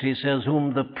Christ, he says,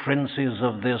 whom the princes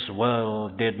of this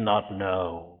world did not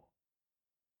know.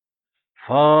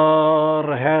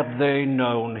 For had they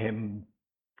known him,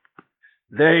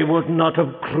 they would not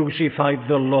have crucified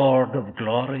the Lord of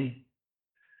glory.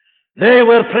 They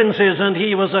were princes, and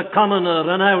he was a commoner,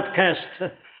 an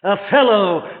outcast, a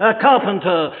fellow, a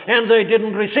carpenter, and they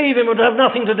didn't receive him, would have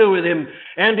nothing to do with him.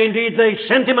 And indeed they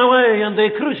sent him away, and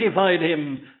they crucified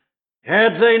him.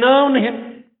 Had they known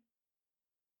him,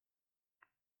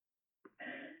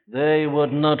 they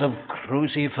would not have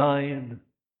crucified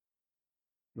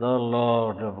the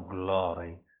Lord of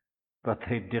glory. But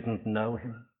they didn't know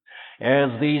him.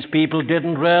 As these people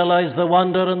didn't realize the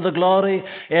wonder and the glory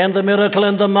and the miracle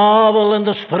and the marvel and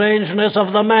the strangeness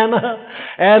of the manna,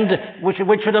 and which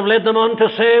should have led them on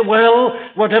to say, well,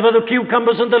 whatever the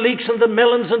cucumbers and the leeks and the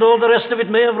melons and all the rest of it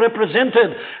may have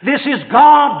represented, this is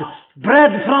God,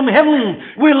 bread from heaven.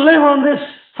 We'll live on this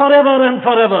forever and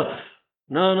forever.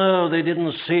 No, they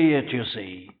didn't see it, you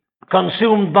see.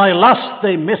 Consumed by lust,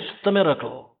 they missed the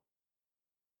miracle.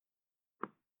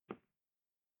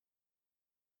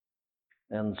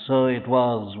 And so it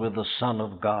was with the Son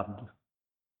of God.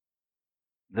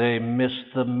 They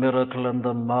missed the miracle and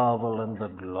the marvel and the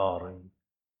glory.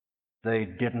 They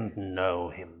didn't know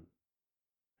him.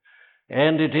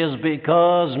 And it is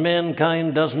because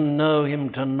mankind doesn't know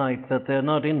him tonight that they're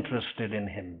not interested in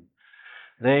him.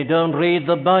 They don't read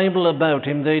the Bible about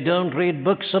him. They don't read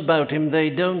books about him.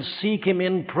 They don't seek him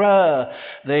in prayer.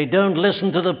 They don't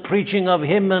listen to the preaching of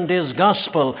him and his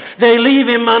gospel. They leave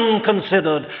him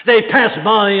unconsidered. They pass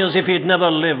by as if he'd never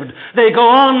lived. They go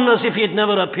on as if he'd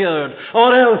never appeared.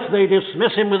 Or else they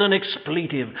dismiss him with an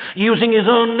expletive, using his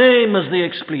own name as the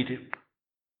expletive.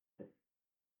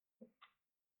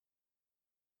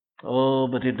 Oh,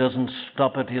 but it doesn't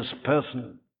stop at his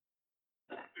person.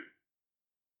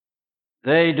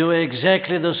 They do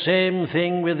exactly the same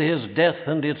thing with his death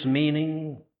and its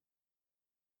meaning.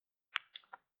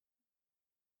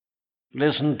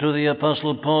 Listen to the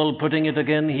Apostle Paul putting it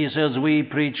again. He says, we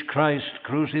preach Christ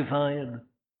crucified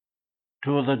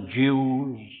to the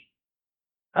Jews,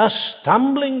 a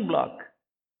stumbling block,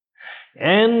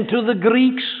 and to the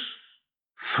Greeks,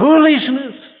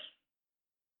 foolishness,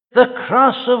 the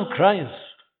cross of Christ,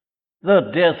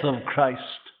 the death of Christ.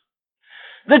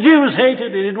 The Jews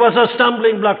hated it. It was a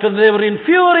stumbling block to them. They were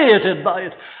infuriated by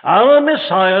it. Our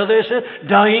Messiah, they said,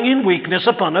 dying in weakness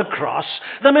upon a cross.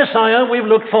 The Messiah we've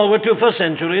looked forward to for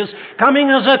centuries, coming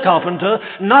as a carpenter,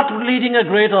 not leading a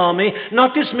great army,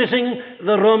 not dismissing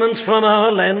the Romans from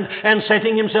our land, and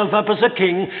setting himself up as a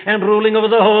king and ruling over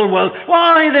the whole world.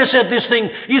 Why, they said, this thing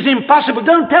is impossible.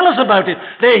 Don't tell us about it.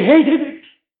 They hated it.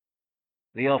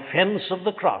 The offense of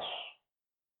the cross.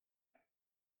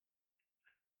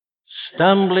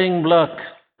 Stumbling block,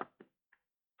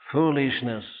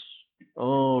 foolishness.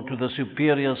 Oh, to the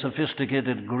superior,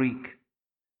 sophisticated Greek.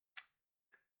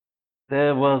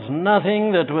 There was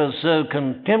nothing that was so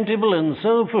contemptible and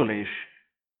so foolish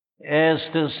as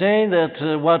to say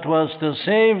that what was to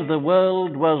save the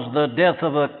world was the death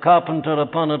of a carpenter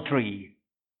upon a tree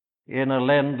in a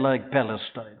land like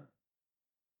Palestine.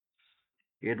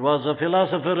 It was a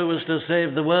philosopher who was to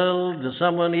save the world,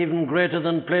 someone even greater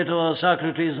than Plato or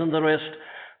Socrates and the rest,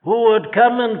 who would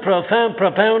come and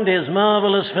propound his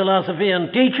marvelous philosophy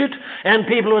and teach it, and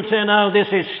people would say, now this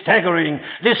is staggering.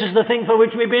 This is the thing for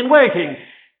which we've been waiting.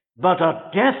 But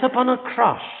a death upon a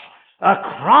cross,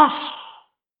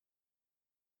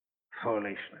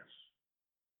 foolishness.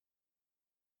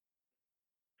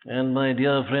 And my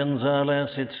dear friends,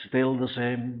 alas, it's still the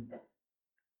same.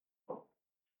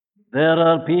 There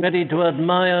are people ready to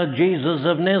admire Jesus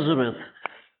of Nazareth.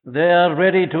 They are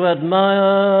ready to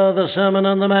admire the Sermon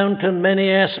on the Mount and many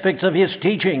aspects of his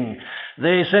teaching.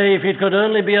 They say if it could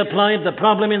only be applied, the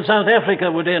problem in South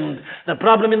Africa would end. The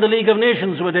problem in the League of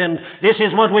Nations would end. This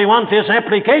is what we want, this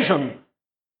application.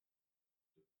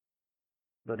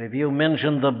 But if you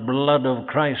mention the blood of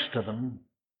Christ to them,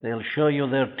 they'll show you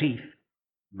their teeth.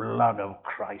 Blood of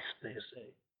Christ, they say.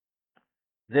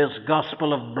 This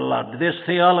gospel of blood, this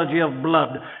theology of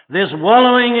blood, this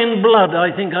wallowing in blood.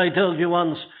 I think I told you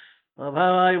once of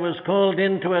how I was called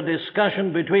into a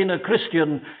discussion between a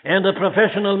Christian and a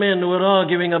professional man who were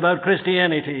arguing about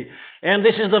Christianity. And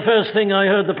this is the first thing I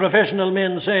heard the professional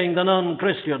men saying, the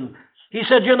non-Christian. He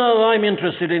said, you know, I'm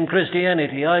interested in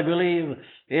Christianity. I believe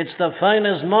it's the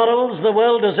finest morals the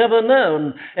world has ever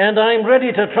known, and I'm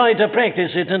ready to try to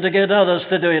practice it and to get others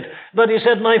to do it. But he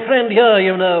said, my friend here,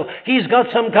 you know, he's got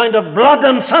some kind of blood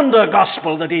and thunder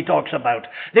gospel that he talks about.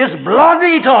 This blood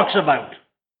he talks about.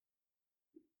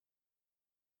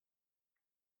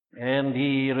 And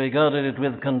he regarded it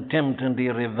with contempt, and he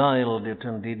reviled it,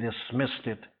 and he dismissed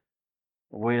it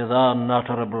with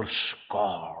unutterable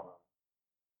scorn.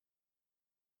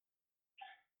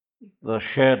 The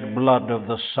shed blood of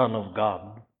the Son of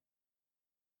God,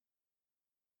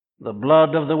 the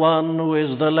blood of the one who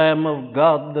is the Lamb of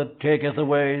God that taketh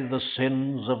away the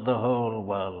sins of the whole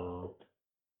world,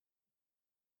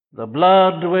 the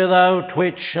blood without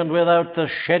which and without the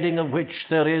shedding of which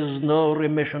there is no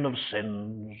remission of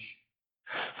sins.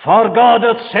 For God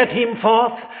hath set him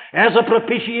forth as a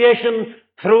propitiation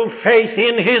through faith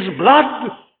in his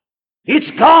blood.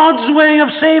 It's God's way of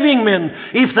saving men.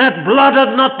 If that blood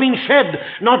had not been shed,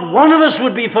 not one of us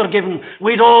would be forgiven.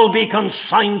 We'd all be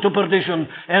consigned to perdition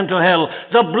and to hell.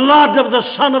 The blood of the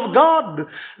Son of God,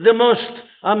 the most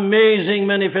amazing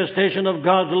manifestation of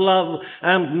God's love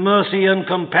and mercy and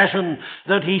compassion,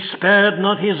 that he spared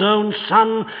not his own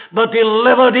Son, but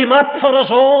delivered him up for us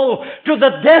all to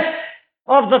the death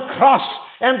of the cross,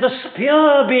 and the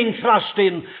spear being thrust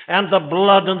in, and the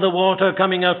blood and the water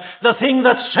coming out. The thing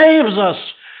that saves us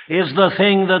is the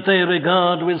thing that they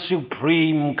regard with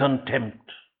supreme contempt.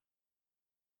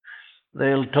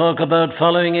 They'll talk about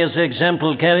following his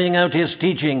example, carrying out his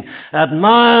teaching,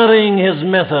 admiring his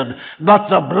method. But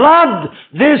the blood,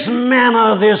 this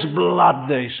manna, this blood,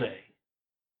 they say.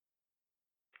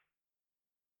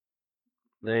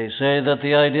 They say that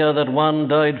the idea that one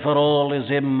died for all is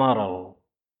immoral.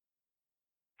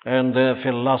 and their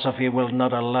philosophy will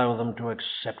not allow them to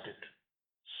accept it.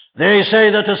 They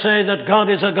say that to say that God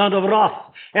is a God of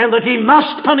wrath and that he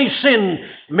must punish sin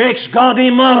makes God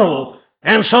immoral,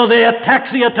 and so they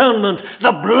attack the atonement.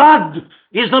 The blood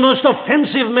is the most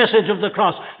offensive message of the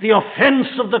cross, the offense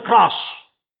of the cross.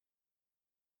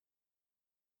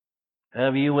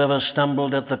 Have you ever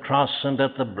stumbled at the cross and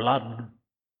at the blood?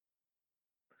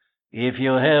 If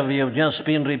you have, you've just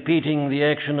been repeating the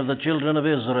action of the children of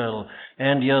Israel,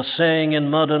 and you're saying in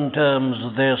modern terms,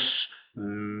 this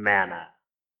manner.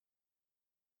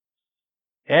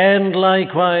 And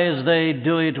likewise, they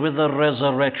do it with the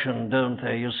resurrection, don't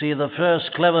they? You see, the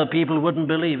first clever people wouldn't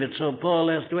believe it, so Paul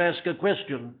has to ask a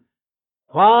question.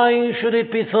 Why should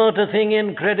it be thought a thing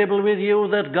incredible with you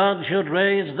that God should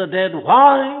raise the dead?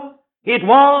 Why? It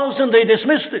was, and they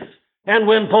dismissed it. And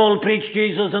when Paul preached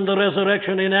Jesus and the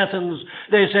resurrection in Athens,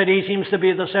 they said he seems to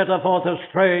be the setter forth of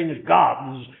strange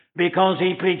gods because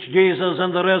he preached Jesus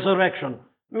and the resurrection.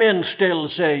 Men still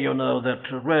say, you know, that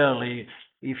rarely,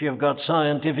 if you've got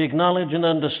scientific knowledge and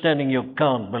understanding, you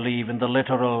can't believe in the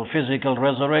literal physical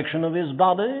resurrection of his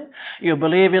body. You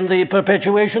believe in the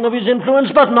perpetuation of his influence,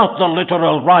 but not the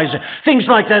literal rise. Things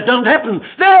like that don't happen.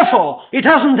 Therefore, it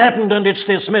hasn't happened, and it's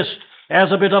dismissed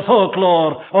as a bit of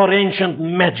folklore or ancient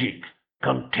magic.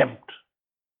 Contempt.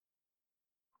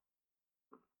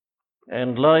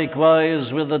 And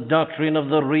likewise with the doctrine of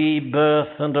the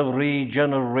rebirth and of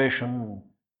regeneration,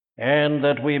 and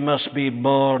that we must be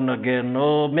born again.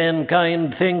 Oh,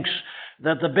 mankind thinks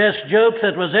that the best joke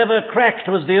that was ever cracked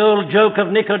was the old joke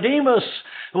of Nicodemus,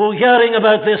 who, hearing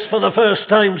about this for the first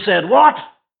time, said, "What?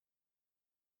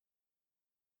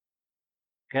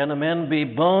 Can a man be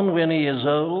born when he is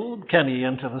old? Can he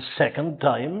enter the second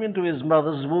time into his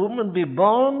mother's womb and be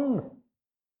born?"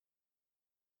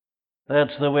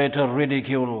 That's the way to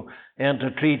ridicule and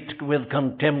to treat with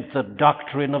contempt the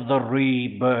doctrine of the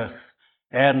rebirth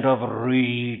and of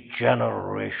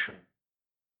regeneration.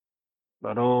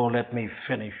 But oh, let me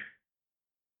finish.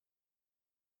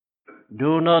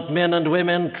 Do not men and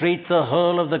women treat the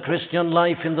whole of the Christian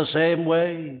life in the same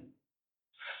way?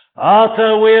 Art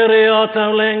thou weary, art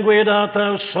thou languid, art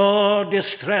thou sore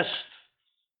distressed?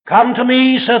 Come to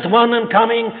me, saith one, and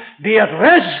coming, be at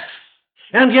rest.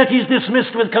 And yet he's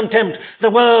dismissed with contempt. The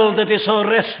world that is so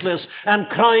restless and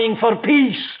crying for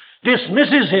peace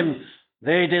dismisses him.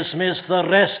 They dismiss the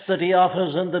rest that he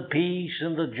offers, and the peace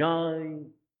and the joy,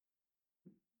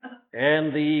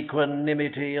 and the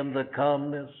equanimity and the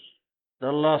calmness,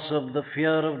 the loss of the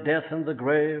fear of death and the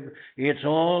grave. It's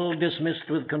all dismissed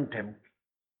with contempt.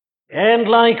 And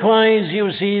likewise,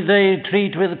 you see, they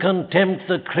treat with contempt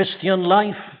the Christian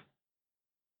life.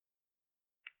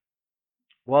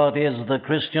 What is the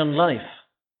Christian life?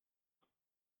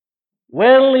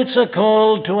 Well, it's a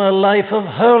call to a life of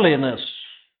holiness,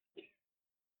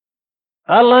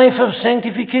 a life of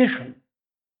sanctification,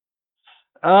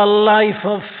 a life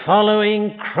of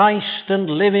following Christ and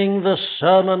living the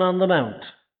Sermon on the Mount.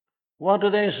 What do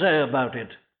they say about it?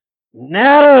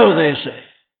 Narrow, they say.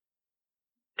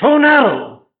 Too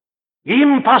narrow,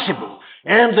 impossible,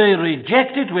 and they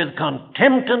reject it with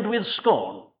contempt and with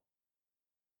scorn.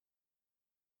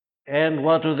 And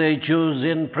what do they choose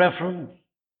in preference?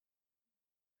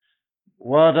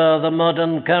 What are the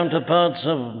modern counterparts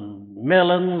of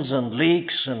melons and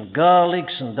leeks and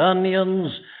garlics and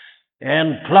onions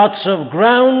and plots of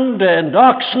ground and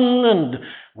oxen and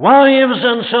wives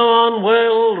and so on?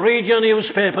 Well, read your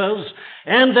newspapers,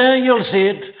 and there you'll see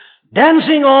it,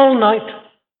 dancing all night,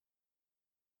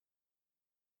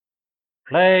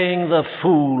 playing the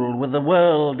fool with the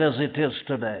world as it is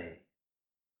today,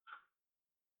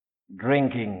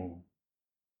 drinking,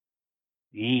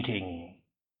 eating,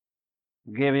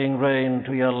 giving rein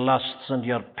to your lusts and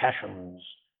your passions.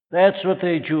 That's what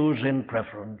they choose in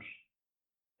preference.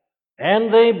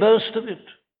 And they boast of it.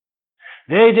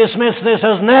 They dismiss this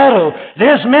as narrow,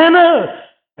 this manner,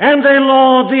 and they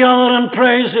laud the hour and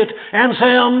praise it and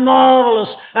say how marvelous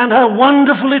and how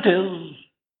wonderful it is.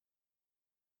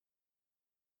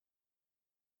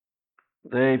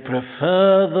 They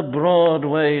prefer the broad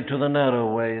way to the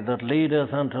narrow way that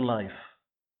leadeth unto life.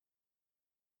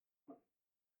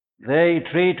 They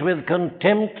treat with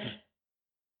contempt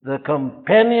the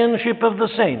companionship of the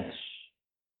saints.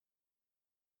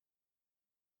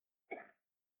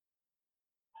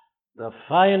 The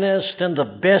finest and the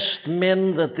best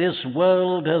men that this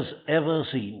world has ever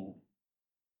seen.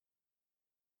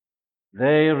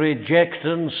 They reject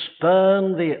and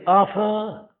spurn the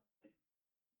offer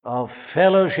of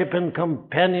fellowship and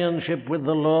companionship with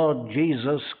the Lord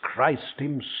Jesus Christ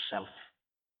himself.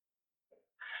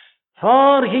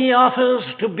 For he offers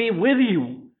to be with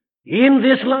you in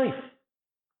this life,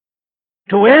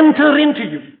 to enter into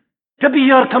you, to be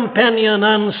your companion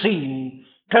unseen,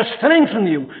 to strengthen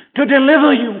you, to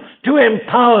deliver you, to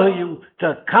empower you,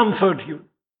 to comfort you.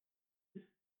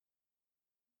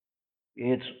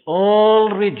 It's all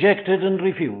rejected and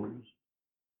refused.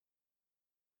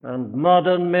 And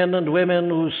modern men and women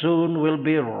who soon will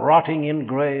be rotting in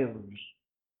graves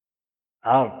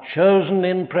are chosen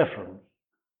in preference.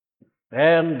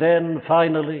 And then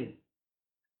finally,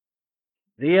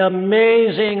 the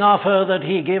amazing offer that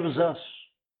he gives us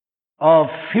of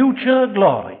future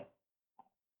glory,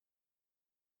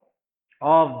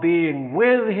 of being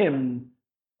with him,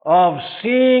 of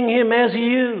seeing him as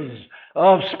he is,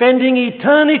 of spending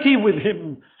eternity with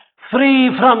him,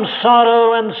 free from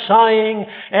sorrow and sighing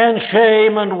and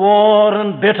shame and war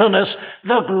and bitterness,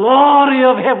 the glory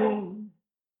of heaven.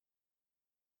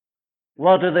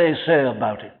 What do they say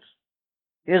about it?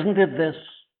 Isn't it this?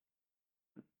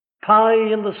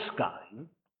 Pie in the sky.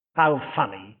 How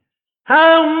funny.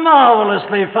 How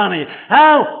marvelously funny.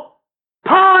 How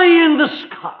pie in the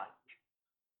sky.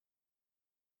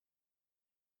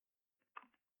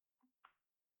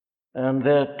 And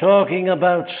they're talking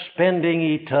about spending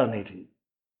eternity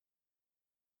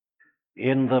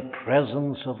in the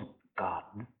presence of God.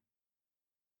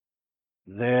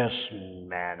 This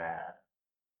manna.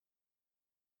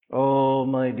 Oh,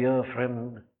 my dear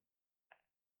friend,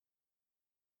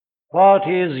 what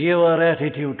is your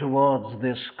attitude towards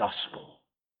this gospel?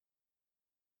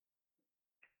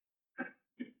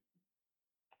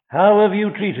 How have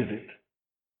you treated it?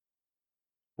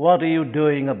 What are you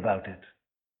doing about it?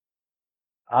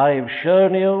 I've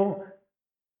shown you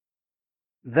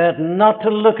that not to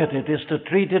look at it is to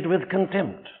treat it with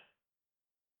contempt.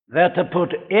 That to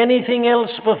put anything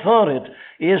else before it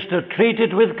is to treat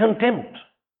it with contempt.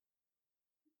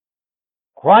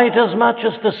 Quite as much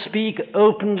as to speak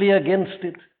openly against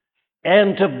it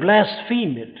and to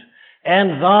blaspheme it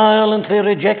and violently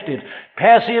reject it.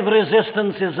 Passive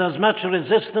resistance is as much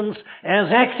resistance as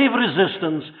active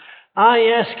resistance. I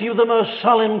ask you the most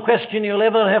solemn question you'll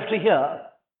ever have to hear.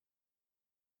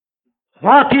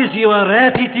 What is your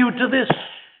attitude to this?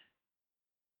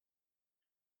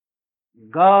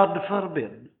 God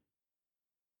forbid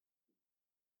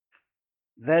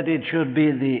that it should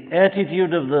be the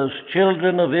attitude of those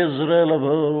children of Israel of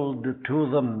old to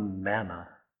the manna.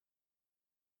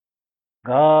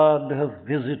 God hath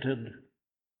visited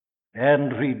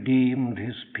and redeemed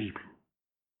his people.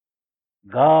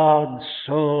 God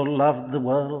so loved the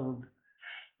world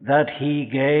that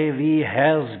he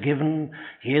has given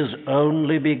his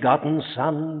only begotten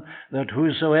Son, that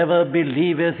whosoever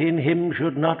believeth in him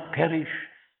should not perish,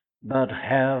 but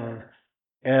have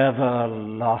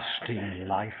everlasting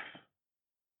life.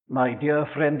 My dear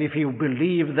friend, if you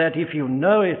believe that, if you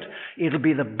know it, it'll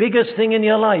be the biggest thing in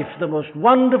your life, the most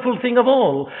wonderful thing of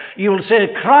all. You'll say,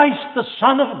 Christ, the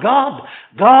Son of God,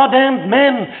 God and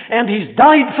man, and he's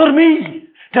died for me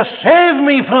to save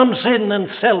me from sin and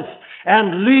self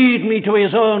and lead me to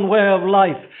his own way of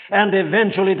life and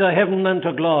eventually to heaven and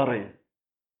to glory.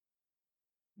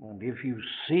 And if you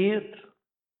see it,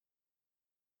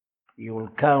 you'll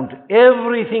count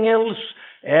everything else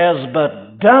as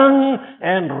but dung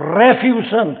and refuse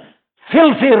and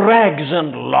filthy rags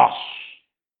and loss.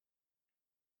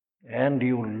 And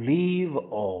you leave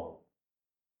all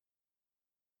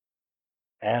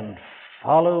and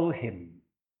follow him.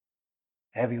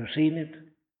 Have you seen it?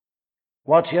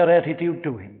 What's your attitude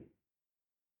to him?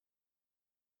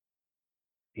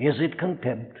 Is it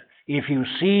contempt? If you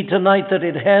see tonight that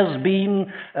it has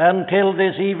been until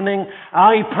this evening,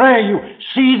 I pray you,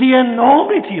 see the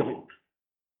enormity of it.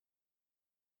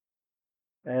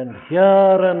 And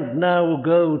here and now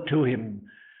go to him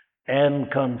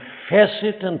and confess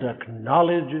it and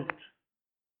acknowledge it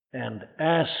and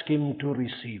ask him to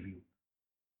receive you.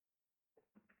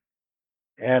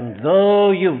 And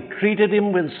though you've treated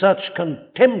him with such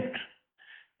contempt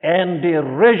and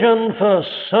derision for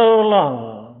so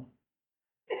long,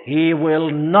 he will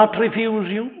not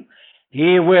refuse you.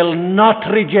 He will not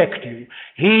reject you.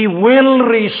 He will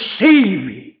receive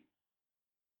you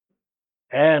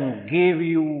and give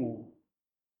you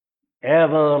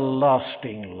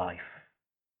everlasting life.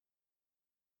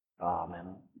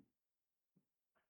 Amen.